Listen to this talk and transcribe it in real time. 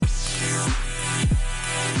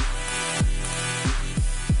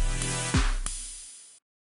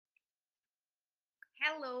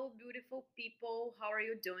beautiful people. How are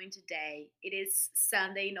you doing today? It is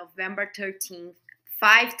Sunday, November 13th,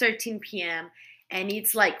 5:13 p.m. and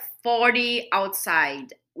it's like 40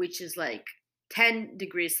 outside, which is like 10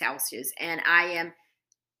 degrees Celsius, and I am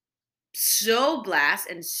so blessed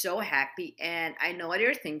and so happy. And I know what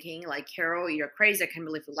you're thinking, like, Carol, you're crazy. I can't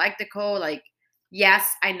believe you like the cold. Like, yes,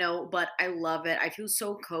 I know, but I love it. I feel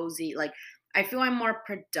so cozy. Like, I feel I'm more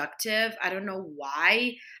productive. I don't know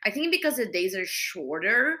why. I think because the days are short,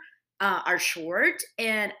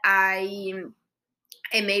 and I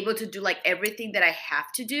am able to do like everything that I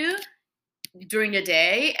have to do during the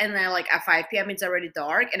day, and then like at 5 p.m. it's already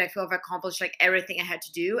dark, and I feel I've accomplished like everything I had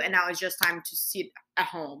to do, and now it's just time to sit at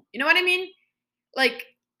home. You know what I mean? Like,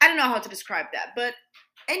 I don't know how to describe that, but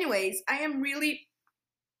anyways, I am really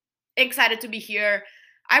excited to be here.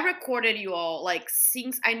 I recorded you all, like,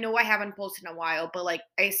 since I know I haven't posted in a while, but like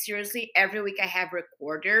I seriously every week I have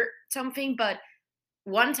recorded something. But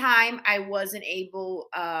one time I wasn't able,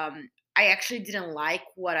 I actually didn't like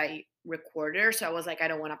what I recorded, so I was like, I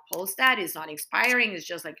don't want to post that. It's not inspiring, it's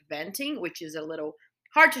just like venting, which is a little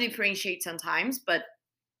hard to differentiate sometimes. But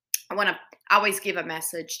I want to always give a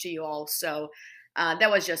message to you all. So that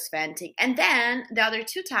was just venting. And then the other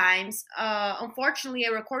two times, unfortunately, I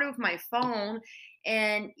recorded with my phone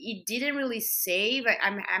and it didn't really save.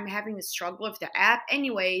 I'm having a struggle with the app.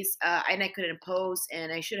 Anyways, and I couldn't post,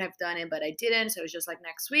 and I should have done it, but I didn't. So it was just like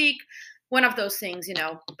next week. One of those things,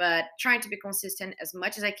 but trying to be consistent as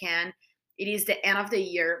much as I can. It is the end of the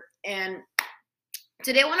year. And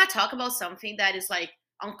today I want to talk about something that is like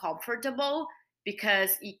uncomfortable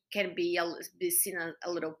because it can be seen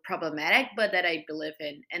a little problematic, but that I believe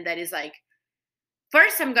in. And that is like,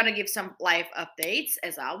 first, I'm going to give some life updates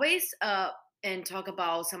as always, and talk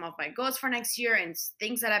about some of my goals for next year and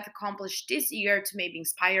things that I've accomplished this year to maybe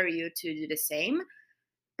inspire you to do the same.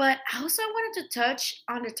 But also, I wanted to touch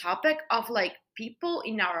on the topic of like people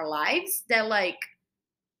in our lives that like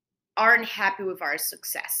aren't happy with our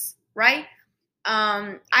success, right?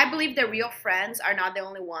 I believe the real friends are not the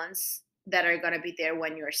only ones that are going to be there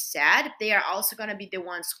when you're sad. They are also going to be the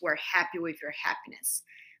ones who are happy with your happiness.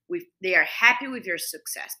 They are happy with your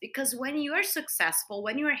success, because when you are successful,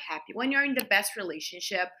 when you are happy, when you're in the best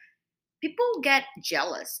relationship, people get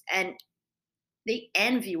jealous and they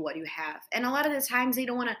envy what you have. And a lot of the times they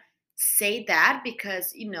don't want to say that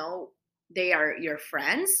because they are your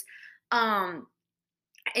friends. Um,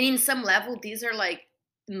 and in some level, these are like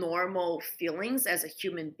normal feelings as a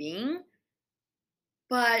human being,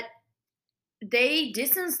 but they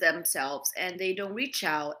distance themselves and they don't reach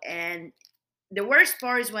out. And the worst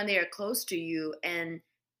part is when they are close to you and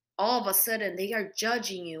all of a sudden they are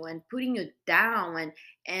judging you and putting you down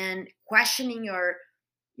and questioning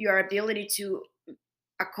your ability to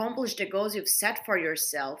accomplish the goals you've set for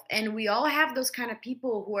yourself. And we all have those kind of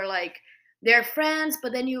people who are like, they're friends,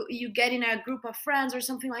 but then you get in a group of friends or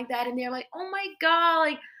something like that, and they're like, oh my god,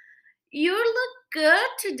 like, you look good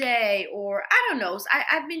today. Or I don't know,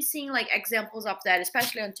 I've been seeing like examples of that,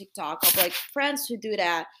 especially on TikTok, of like friends who do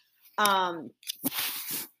that um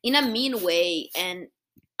in a mean way. And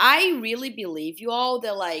I really believe you all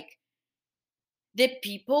that like the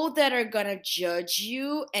people that are gonna judge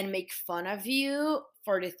you and make fun of you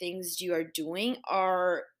for the things you are doing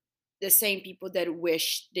are the same people that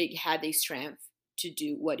wish they had the strength to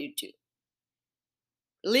do what you do.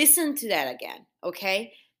 Listen to that again,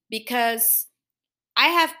 okay? Because I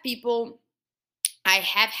have people, I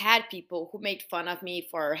have had people who made fun of me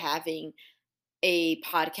for having a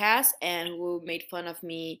podcast, and who made fun of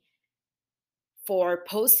me for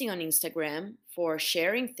posting on Instagram, for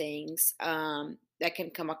sharing things that can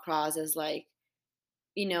come across as like,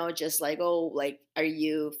 just like, oh, like, are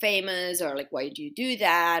you famous? Or like, why do you do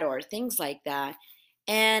that? Or things like that.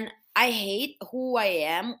 And I hate who I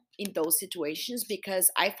am in those situations, because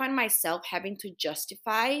I find myself having to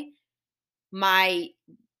justify my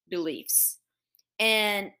beliefs.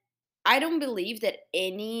 And I don't believe that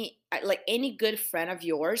any good friend of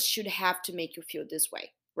yours should have to make you feel this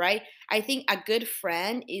way, right? I think a good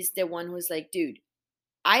friend is the one who's like, dude,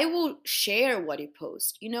 I will share what you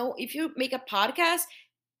post. If you make a podcast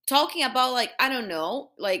talking about, like, I don't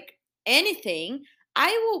know, like anything, I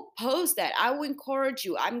will post that. I will encourage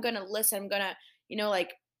you. I'm going to listen. I'm going to,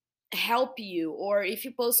 like, help you. Or if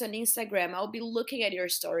you post on Instagram, I'll be looking at your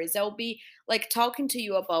stories. I'll be like talking to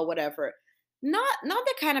you about whatever. Not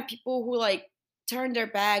the kind of people who like turn their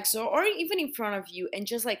backs, or even in front of you, and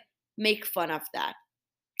just like make fun of that.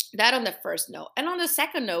 That on the first note. And on the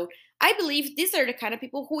second note, I believe these are the kind of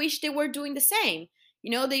people who wish they were doing the same.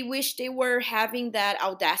 They wish they were having that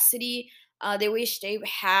audacity. They wish they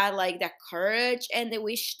had like that courage, and they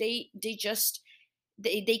wish they just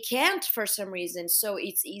they can't for some reason, so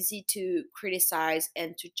it's easy to criticize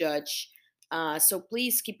and to judge. So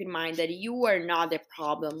please keep in mind that you are not the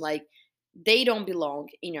problem. Like, they don't belong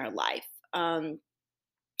in your life.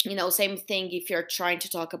 Same thing if you're trying to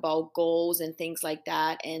talk about goals and things like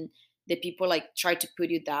that, and the people like try to put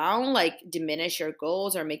you down, like diminish your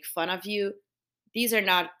goals or make fun of you. These are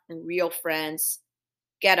not real friends.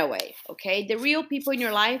 Get away. Okay, the real people in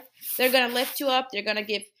your life, they're gonna lift you up, they're gonna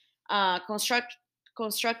give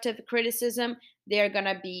constructive criticism, they're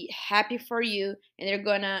gonna be happy for you, and they're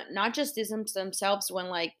gonna not just distance themselves when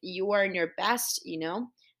like you are in your best.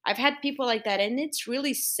 I've had people like that, and it's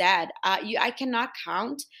really sad. I cannot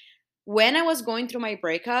count. When I was going through my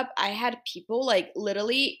breakup, I had people like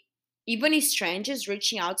literally, even strangers,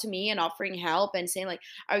 reaching out to me and offering help and saying like,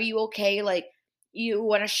 "Are you okay? Like, you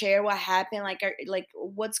want to share what happened? Like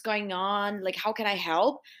what's going on? Like, how can I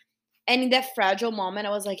help?" And in that fragile moment, I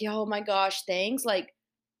was like, "Oh my gosh, thanks." Like,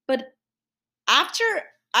 but after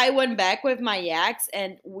I went back with my ex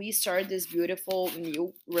and we started this beautiful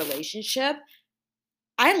new relationship,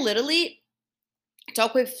 I literally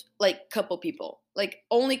talk with like couple people, like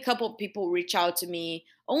only couple people reach out to me,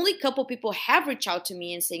 only couple people have reached out to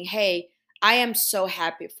me and saying, "Hey, I am so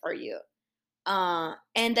happy for you."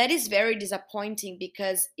 And that is very disappointing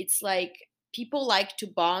because it's like people like to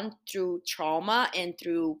bond through trauma and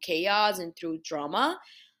through chaos and through drama,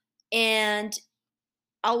 and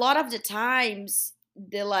a lot of the times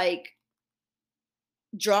the like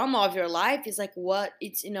drama of your life is like what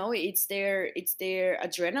it's their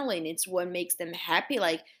adrenaline, it's what makes them happy,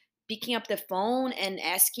 like picking up the phone and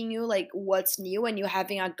asking you like what's new, and you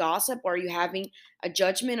having a gossip, or you having a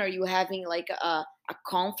judgment, or you having like a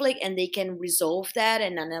conflict, and they can resolve that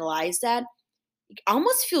and analyze that. It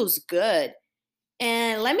almost feels good.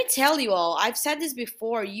 And let me tell you all, I've said this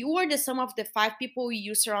before, you are the sum of the five people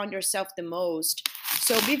you surround yourself the most.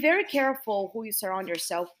 So be very careful who you surround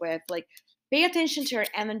yourself with. Like, pay attention to your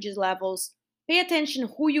energy levels, pay attention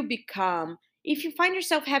who you become. If you find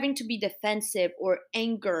yourself having to be defensive or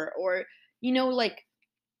anger or, like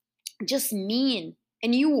just mean,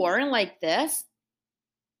 and you aren't like this,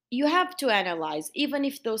 you have to analyze, even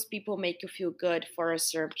if those people make you feel good for a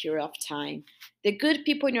certain period of time. The good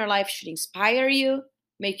people in your life should inspire you,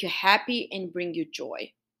 make you happy, and bring you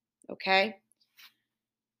joy. Okay?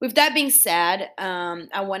 With that being said,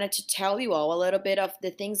 I wanted to tell you all a little bit of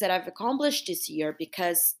the things that I've accomplished this year,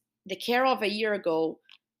 because the Carol of a year ago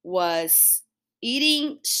was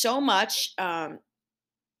eating so much,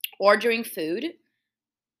 ordering food.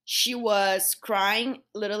 She was crying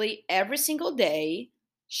literally every single day.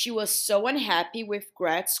 She was so unhappy with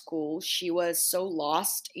grad school. She was so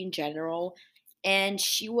lost in general. And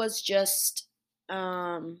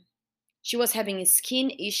um, she was having skin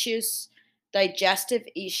issues, digestive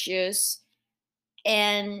issues,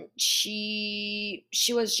 and she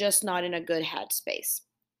was just not in a good headspace.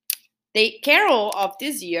 The Carol of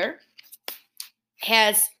this year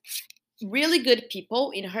has really good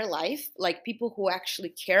people in her life, like people who actually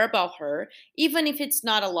care about her. Even if it's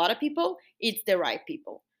not a lot of people, it's the right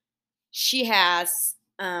people. She has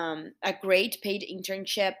a great paid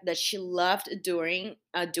internship that she loved doing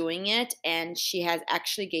it, and she has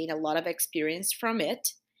actually gained a lot of experience from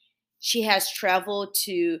it. She has traveled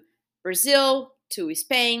to Brazil, to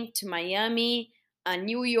Spain, to Miami,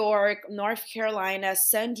 New York, North Carolina,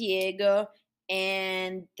 San Diego,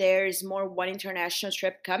 and there's more one international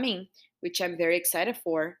trip coming, which I'm very excited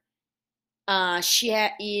for.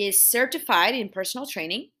 Is certified in personal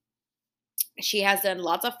training. She has done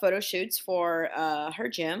lots of photo shoots for her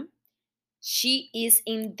gym. She is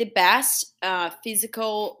in the best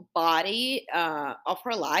physical body of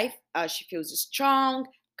her life. She feels strong,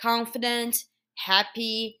 confident,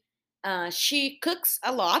 happy. She cooks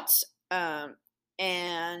a lot, um,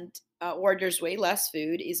 and orders way less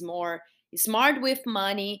food, is more smart with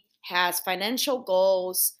money, has financial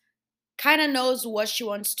goals, kind of knows what she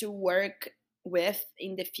wants to work with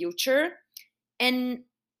in the future. And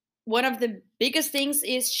one of the biggest things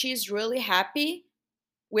is she's really happy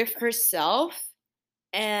with herself,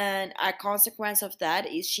 and a consequence of that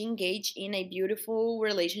is she engaged in a beautiful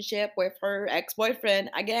relationship with her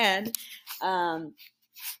ex-boyfriend again. um,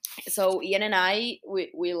 so Ian and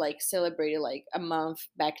we like celebrated like a month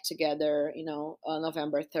back together, on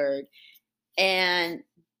November 3rd, and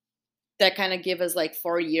that kind of gave us like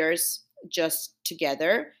 4 years just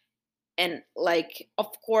together. And like, of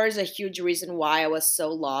course, a huge reason why I was so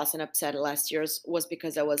lost and upset last year was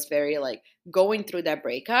because I was very like going through that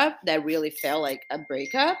breakup that really felt like a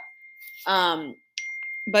breakup. um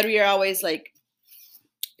but we are always like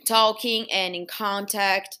talking and in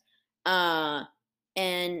contact, uh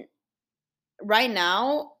and right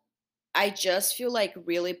now, I just feel like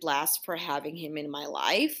really blessed for having him in my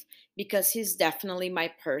life because he's definitely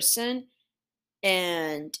my person,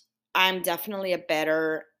 and I'm definitely a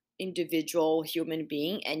better individual human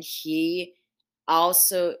being, and he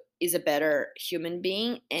also is a better human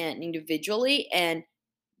being and individually, and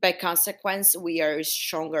by consequence we are a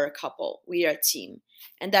stronger couple, we are a team,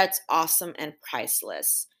 and that's awesome and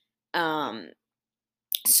priceless. Um,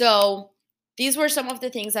 so these were some of the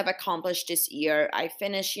things I've accomplished this year. I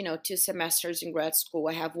finished, 2 semesters in grad school.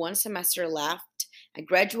 I have 1 semester left. I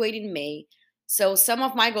graduate in May. So some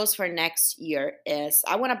of my goals for next year is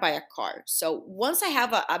I want to buy a car. So once I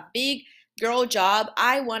have a big girl job,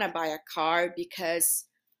 I want to buy a car because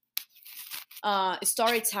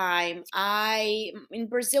story time. I In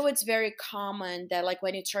Brazil it's very common that like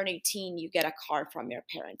when you turn 18 you get a car from your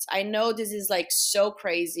parents. I know this is like so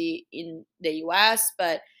crazy in the US,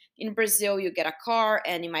 but in Brazil you get a car,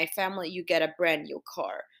 and in my family you get a brand new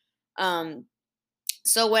car. um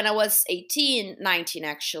so when I was 18, 19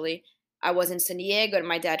 actually, I was in San Diego and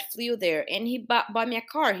my dad flew there, and he bought me a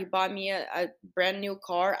car. He bought me a brand new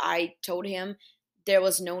car. I told him there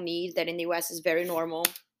was no need, that in the US is very normal,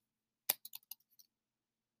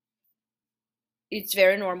 it's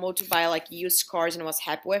very normal to buy like used cars, and I was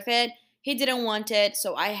happy with it. He didn't want it,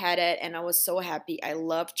 so I had it and I was so happy. I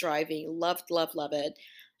loved driving, loved it.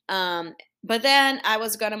 But then I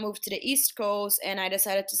was gonna move to the East Coast and I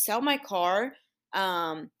decided to sell my car,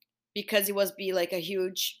 um, because it was be like a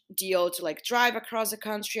huge deal to like drive across the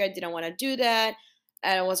country. I didn't want to do that.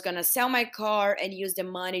 And I was gonna sell my car and use the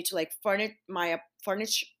money to like furniture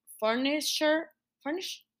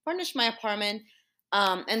furnish my apartment,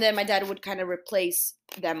 and then my dad would kind of replace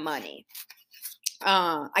that money.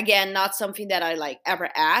 Again, not something that I like ever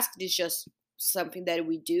asked. It's just something that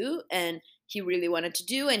we do, and he really wanted to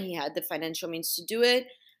do, and he had the financial means to do it.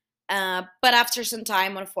 But after some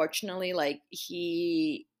time, unfortunately, like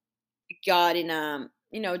he got in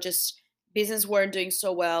just business weren't doing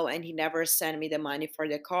so well, and he never sent me the money for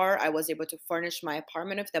the car. I was able to furnish my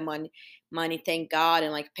apartment with the money, thank God,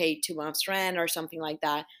 and like pay 2 months rent or something like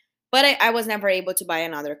that. But I was never able to buy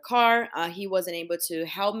another car. He wasn't able to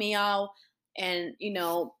help me out, and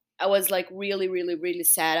I was like really really really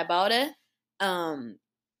sad about it. um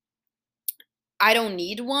I don't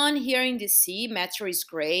need one here in DC. Metro is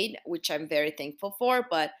great, which I'm very thankful for,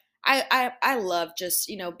 but I love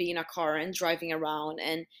just, being a car and driving around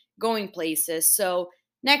and going places. So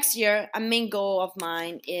next year, a main goal of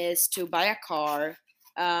mine is to buy a car.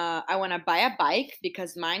 I want to buy a bike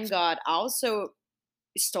because mine got also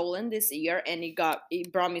stolen this year, and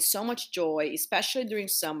it brought me so much joy, especially during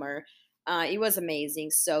summer. It was amazing.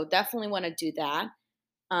 So definitely want to do that.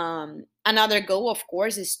 Another goal, of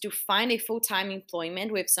course, is to find a full time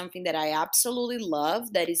employment with something that I absolutely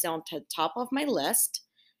love, that is on the top of my list.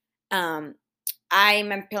 Um,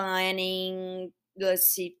 I'm planning, let's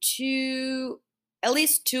see, at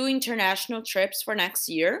least two international trips for next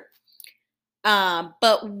year.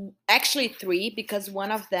 Actually three, because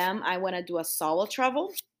one of them I want to do a solo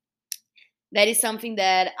travel. That is something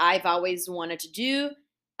that I've always wanted to do.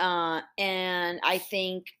 And I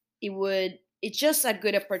think it's just a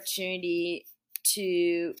good opportunity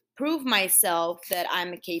to prove myself that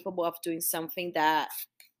I'm capable of doing something that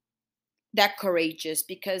courageous,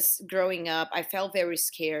 because growing up I felt very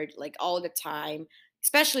scared like all the time,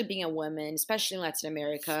 especially being a woman, especially in Latin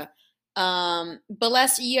America. But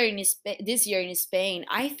this year in Spain,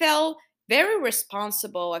 I felt very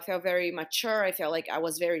responsible. I felt very mature. I felt like I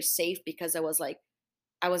was very safe because I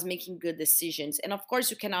was making good decisions. And of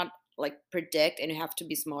course, you cannot like predict, and you have to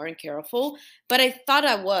be smart and careful. But I thought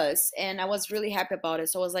I was, and I was really happy about it.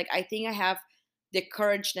 So I was like, I think I have the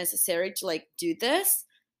courage necessary to like do this.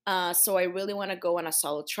 So I really want to go on a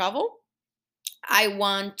solo travel. I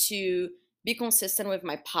want to be consistent with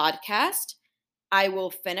my podcast. I will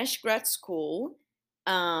finish grad school.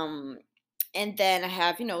 Um, and then I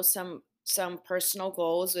have, some personal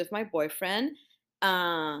goals with my boyfriend.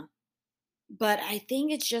 Uh, but I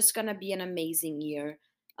think it's just gonna be an amazing year.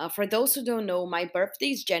 For those who don't know, my birthday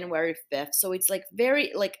is January 5th, so it's like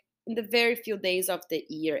very like in the very few days of the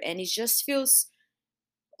year, and it just feels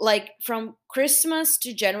like from Christmas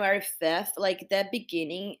to January 5th, like the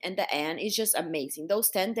beginning and the end is just amazing. Those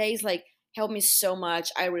 10 days like help me so much.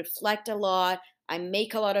 I reflect a lot, I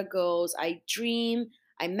make a lot of goals, I dream,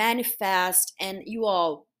 I manifest, and you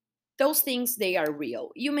all, those things, they are real.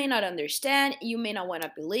 You may not understand, you may not want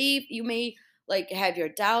to believe, you may like have your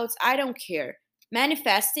doubts. I don't care.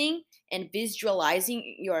 Manifesting and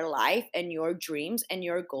visualizing your life and your dreams and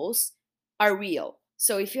your goals are real.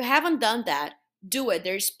 So if you haven't done that, do it.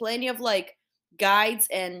 There's plenty of like guides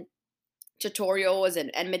and tutorials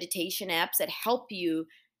and meditation apps that help you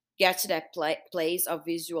get to that place of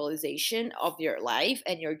visualization of your life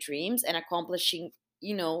and your dreams and accomplishing,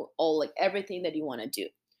 all like everything that you want to do.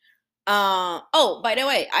 Oh, by the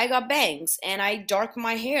way, I got bangs and I dark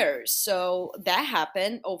my hair. So that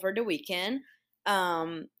happened over the weekend.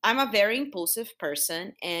 I'm a very impulsive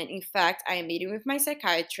person, and in fact, I am meeting with my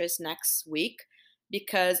psychiatrist next week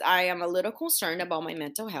because I am a little concerned about my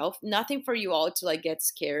mental health. Nothing for you all to like get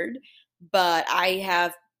scared, but I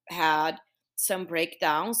have had some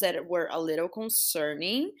breakdowns that were a little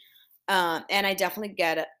concerning. And I definitely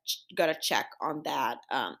got a check on that.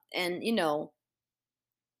 And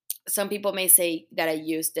some people may say that I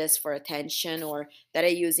use this for attention, or that I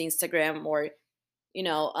use Instagram or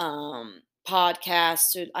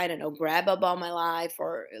podcasts to, I don't know, grab about my life,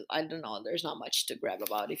 or I don't know. There's not much to grab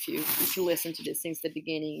about. If you listen to this since the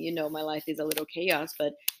beginning, my life is a little chaos.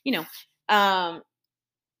 But you know, um,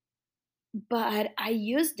 but I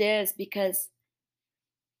use this because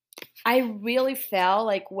I really felt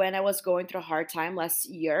like when I was going through a hard time last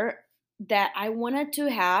year that I wanted to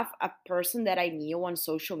have a person that I knew on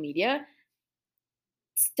social media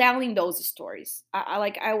telling those stories.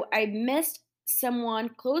 I missed someone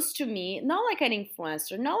close to me, not like an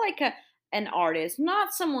influencer, not like an artist,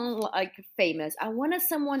 not someone like famous. I wanted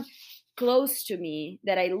someone close to me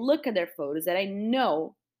that I look at their photos, that I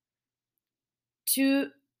know, to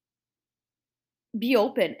be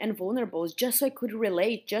open and vulnerable, just so I could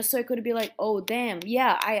relate, just so I could be like, oh damn,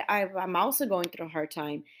 yeah, I'm also going through a hard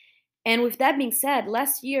time. And with that being said,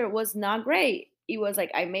 last year was not great. It was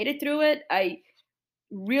like I made it through it. I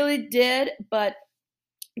really did, but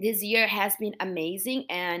this year has been amazing,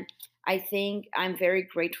 and I think I'm very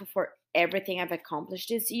grateful for everything I've accomplished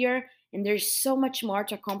this year, and there's so much more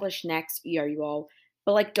to accomplish next year, you all.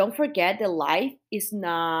 But like, don't forget that life is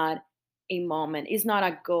not a moment, it's not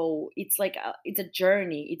a goal. It's a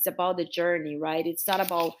journey. It's about the journey, right? It's not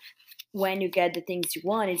about when you get the things you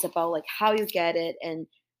want. It's about like how you get it and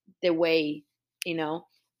the way, you know.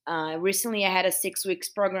 Recently I had a 6 weeks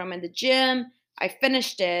program in the gym. I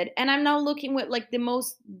finished it, and I'm now looking with like the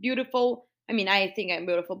most beautiful. I mean, I think I'm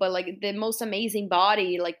beautiful, but like the most amazing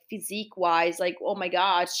body, like physique wise. Like, oh my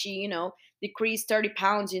God, she, decreased 30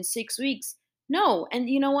 pounds in 6 weeks. No, and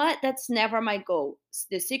you know what? That's never my goal.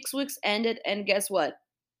 The 6 weeks ended, and guess what?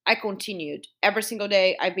 I continued every single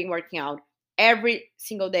day. I've been working out every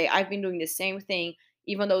single day. I've been doing the same thing,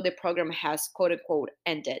 even though the program has quote unquote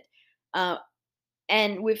ended. Uh,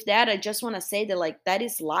 and with that, I just want to say that like that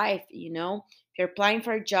is life. If you're applying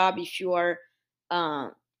for a job, if you are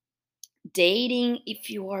uh, dating, if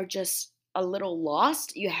you are just a little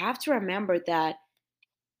lost, you have to remember that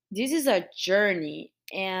this is a journey,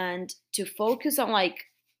 and to focus on like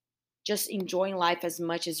just enjoying life as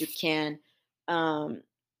much as you can. um,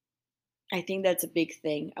 I think that's a big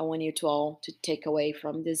thing I want you to all to take away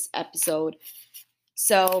from this episode.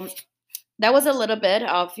 So that was a little bit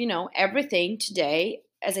of everything today.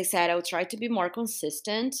 As I said, I'll try to be more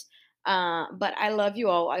consistent. But I love you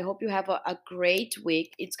all. I hope you have a great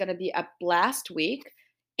week. It's gonna be a blast week.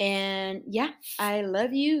 And yeah, I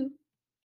love you.